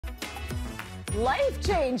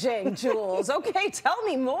Life-changing, Jules. Okay, tell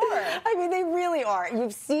me more. I mean, they really are.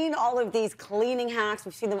 You've seen all of these cleaning hacks.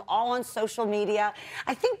 We've seen them all on social media.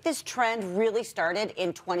 I think this trend really started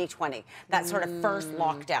in 2020, that sort of first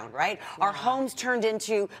lockdown, right? Yeah. Our homes turned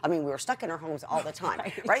into, I mean, we were stuck in our homes all the time,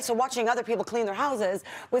 right? So watching other people clean their houses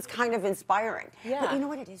was kind of inspiring. Yeah. But you know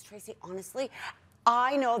what it is, Tracy? Honestly,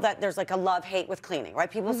 I know that there's like a love-hate with cleaning, right?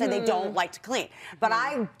 People say they don't like to clean. But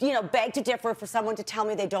I, beg to differ for someone to tell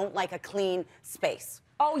me they don't like a clean space.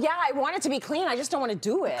 Oh, yeah, I want it to be clean. I just don't want to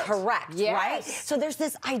do it. Correct, yes. Right? So there's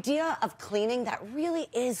this idea of cleaning that really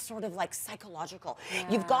is sort of like psychological.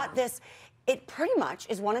 Yeah. You've got this, it pretty much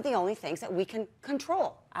is one of the only things that we can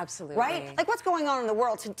control. Absolutely. Right? Like what's going on in the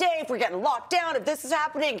world today, if we're getting locked down, if this is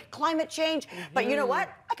happening, climate change. But you know what?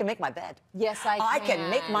 I can make my bed. Yes, I can. I can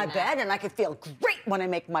make my bed, and I can feel great when I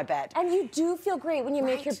make my bed. And you do feel great when you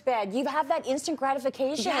make your bed. You have that instant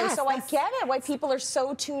gratification. Yes, so I get it, why people are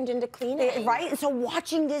so tuned into cleaning. Right? And so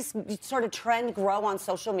watching this sort of trend grow on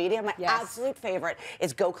social media, my absolute favorite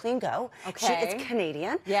is Go Clean Go. Okay. It's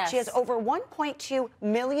Canadian. Yes. She has over 1.2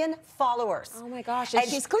 million followers. Oh my gosh, and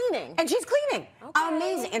she's cleaning. And she's cleaning. Okay.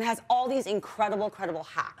 Amazing. And has all these incredible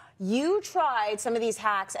hacks. You tried some of these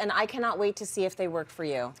hacks, and I cannot wait to see if they work for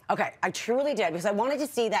you. Okay, I truly did, because I wanted to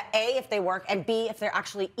see that, A, if they work, and B, if they're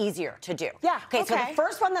actually easier to do. Yeah, okay. So the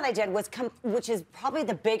first one that I did was, which is probably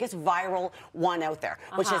the biggest viral one out there,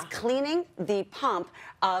 which is cleaning the pump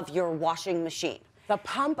of your washing machine. The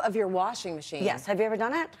pump of your washing machine? Yes. Have you ever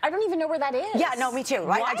done it? I don't even know where that is. Yeah, no, me too,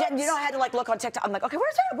 right? What? I had to like look on TikTok. I'm like, okay,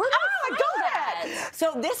 where's it? Where do I got it?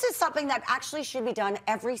 So this is something that actually should be done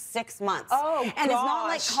every 6 months. Oh, and it's not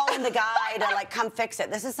like calling the guy to like come fix it.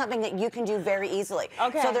 This is something that you can do very easily.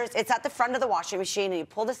 Okay. So it's at the front of the washing machine, and you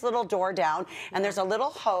pull this little door down, and there's a little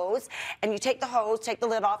hose, and you take the hose, take the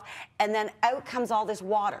lid off, and then out comes all this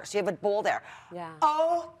water. So you have a bowl there. Yeah.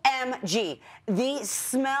 OMG. The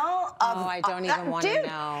smell of... Oh, I don't even want to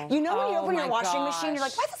know. You know when you open your washing machine, you're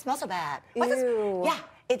like, why does it smell so bad? Ew. Yeah.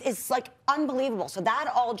 It is like unbelievable. So that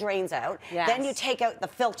all drains out. Yes. Then you take out the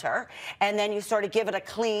filter, and then you sort of give it a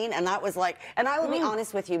clean, and that was like, and I will be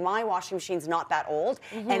honest with you, my washing machine's not that old,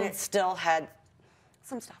 and it still had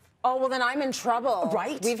some stuff. Oh, well, then I'm in trouble.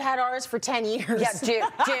 Right? We've had ours for 10 years. Yeah, dude,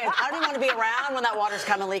 I don't want to be around when that water's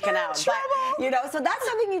coming leaking out. Trouble. But, so that's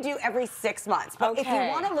something you do every 6 months. But if you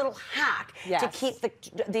want a little hack to keep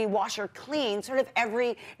the washer clean, sort of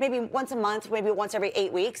maybe once a month, maybe once every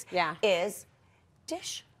 8 weeks, is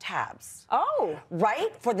dish tabs. Oh.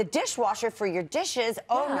 Right? For the dishwasher, for your dishes,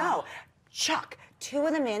 no. Chuck 2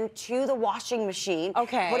 of them into the washing machine.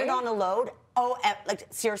 Okay. Put it on a load. Oh, like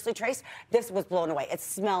seriously, Trace, this was blown away. It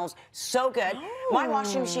smells so good. Oh. My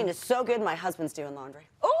washing machine is so good, my husband's doing laundry.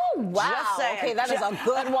 Oh, wow. Okay, that is a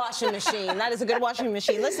good washing machine. That is a good washing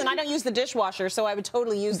machine. Listen, I don't use the dishwasher, so I would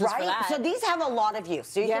totally use this for that. So these have a lot of use.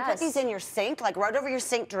 So you can put these in your sink, like right over your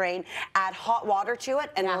sink drain, add hot water to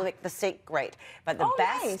it, and it'll make the sink great. But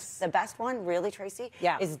the best one, really, Tracy,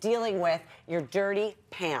 is dealing with your dirty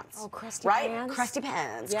pans. Oh, crusty pans? Crusty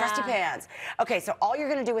pans, crusty pans. Okay, so all you're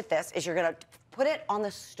gonna do with this is you're gonna put it on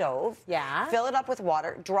the stove, fill it up with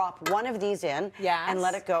water, drop one of these in, and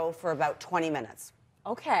let it go for about 20 minutes.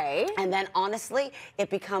 Okay. And then, honestly, it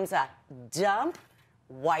becomes a dump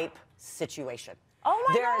wipe situation. Oh,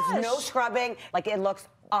 my gosh. There is no scrubbing. Like, it looks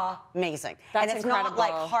amazing. That's and it's incredible. not,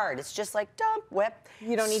 like, hard. It's just, like, dump, whip.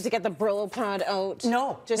 You don't need to get the Brillo pad out.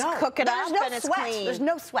 No. Just cook it up and it's sweat. clean. There's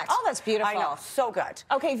no sweat. Oh, that's beautiful. I know. So good.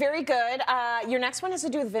 Okay, very good. Your next one has to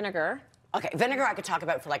do with vinegar. Okay, vinegar I could talk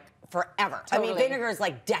about for like forever. Totally. I mean, vinegar is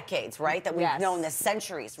like decades, right? That we've known this,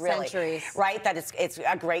 centuries, really. Centuries. Right? That it's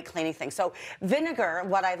a great cleaning thing. So vinegar,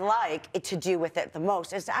 what I like it to do with it the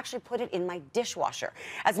most is to actually put it in my dishwasher.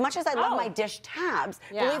 As much as I love my dish tabs,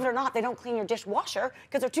 believe it or not, they don't clean your dishwasher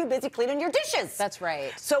because they're too busy cleaning your dishes. That's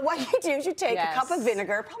right. So what you do is you take a cup of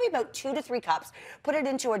vinegar, probably about 2 to 3 cups, put it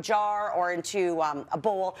into a jar or into a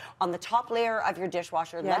bowl on the top layer of your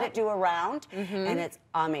dishwasher, let it do a round, and it's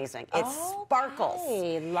amazing. It sparkles.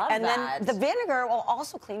 Love and then the vinegar will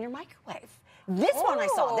also clean your microwave. This one I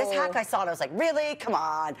saw, this hack I saw, and I was like, really? Come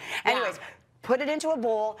on. Anyways, put it into a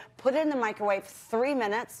bowl, put it in the microwave 3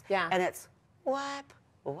 minutes, and it's whap,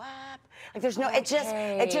 whap. Like there's no, it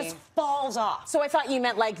just falls off. So I thought you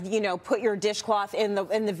meant like, put your dishcloth in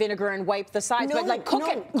the vinegar and wipe the sides, but like cook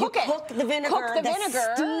it. Cook the vinegar,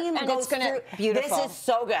 the steam and goes it's gonna, through. beautiful. This is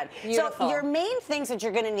so good. Beautiful. So your main things that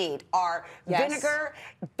you're gonna need are vinegar,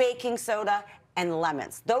 baking soda, and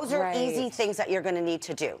lemons. Those are easy things that you're gonna need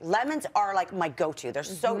to do. Lemons are like my go-to. They're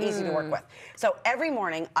so easy to work with. So every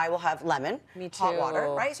morning I will have lemon, hot water,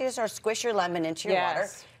 right? So you just sort of squish your lemon into your water,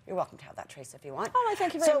 You're welcome to have that, Trace, if you want. Oh,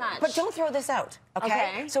 thank you very much. But don't throw this out,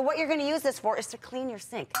 okay? So what you're going to use this for is to clean your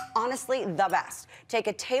sink. Honestly, the best. Take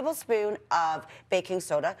a tablespoon of baking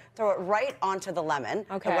soda, throw it right onto the lemon,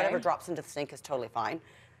 and whatever drops into the sink is totally fine.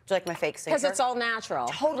 Do you like my fake sink? Because it's all natural.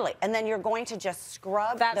 Totally. And then you're going to just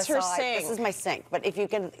scrub the sides. That's her sink. This is my sink, but if you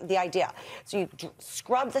get the idea. So you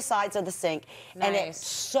scrub the sides of the sink, and it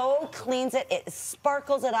so cleans it, it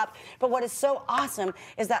sparkles it up. But what is so awesome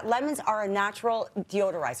is that lemons are a natural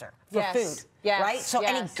deodorizer for food. Right? So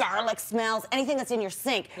any garlic smells, anything that's in your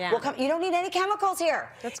sink will come. You don't need any chemicals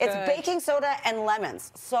here. It's baking soda and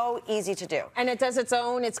lemons. So easy to do. And it does its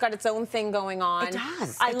own, it's got its own thing going on. It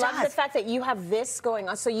does. I love the fact that you have this going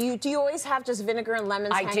on. So do you always have just vinegar and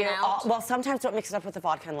lemons hanging out? Well, sometimes don't mix it up with the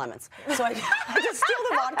vodka and lemons. So I just steal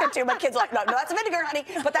the vodka too. My kids are like, no, that's vinegar, honey.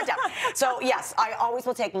 Put that down. So yes, I always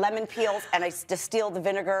will take lemon peels and I distill the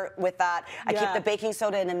vinegar with that. I keep the baking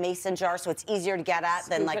soda in a mason jar so it's easier to get at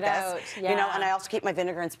than like this. You know, and I also keep my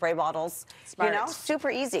vinegar in spray bottles. You know, super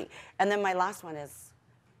easy. And then my last one is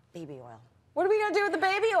baby oil. What are we going to do with the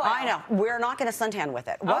baby oil? I know. We're not going to suntan with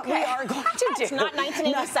it. What we are going to do... It's not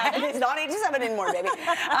 1987? It's not 87 anymore, baby.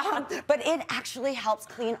 But it actually helps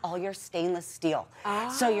clean all your stainless steel.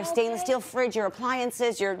 So your stainless steel fridge, your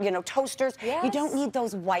appliances, your toasters, you don't need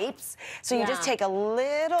those wipes. So you just take a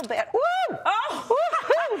little bit... Woo! Oh!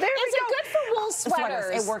 There we go. Is it good for wool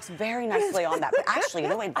sweaters? It works very nicely on that. But actually, you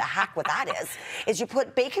know what the hack with that is you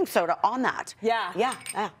put baking soda on that. Yeah.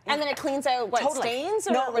 And then it cleans out, what, stains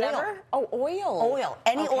or whatever? Oil. Oh, oil. Oil.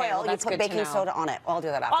 Any oil, you put baking soda on it. I'll do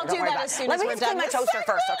that after. I'll do that as soon as we're done. Let me clean my toaster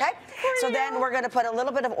first, okay? So then we're going to put a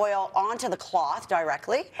little bit of oil onto the cloth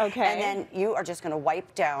directly. Okay. And then you are just going to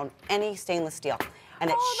wipe down any stainless steel. And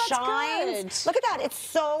it shines. Good. Look at that. It's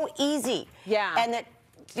so easy. Yeah. And it,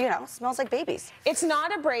 smells like babies. It's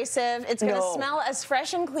not abrasive. It's going to smell as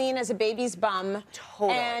fresh and clean as a baby's bum.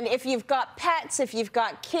 Totally. And if you've got pets, if you've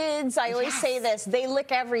got kids, I always say this, they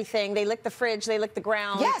lick everything. They lick the fridge, they lick the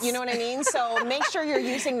ground. Yes. You know what I mean? So make sure you're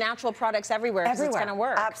using natural products everywhere because it's going to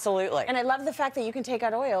work. Absolutely. And I love the fact that you can take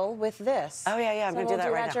out oil with this. Oh, yeah, I'm going to do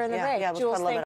that right now. During the break. Let's put a little bit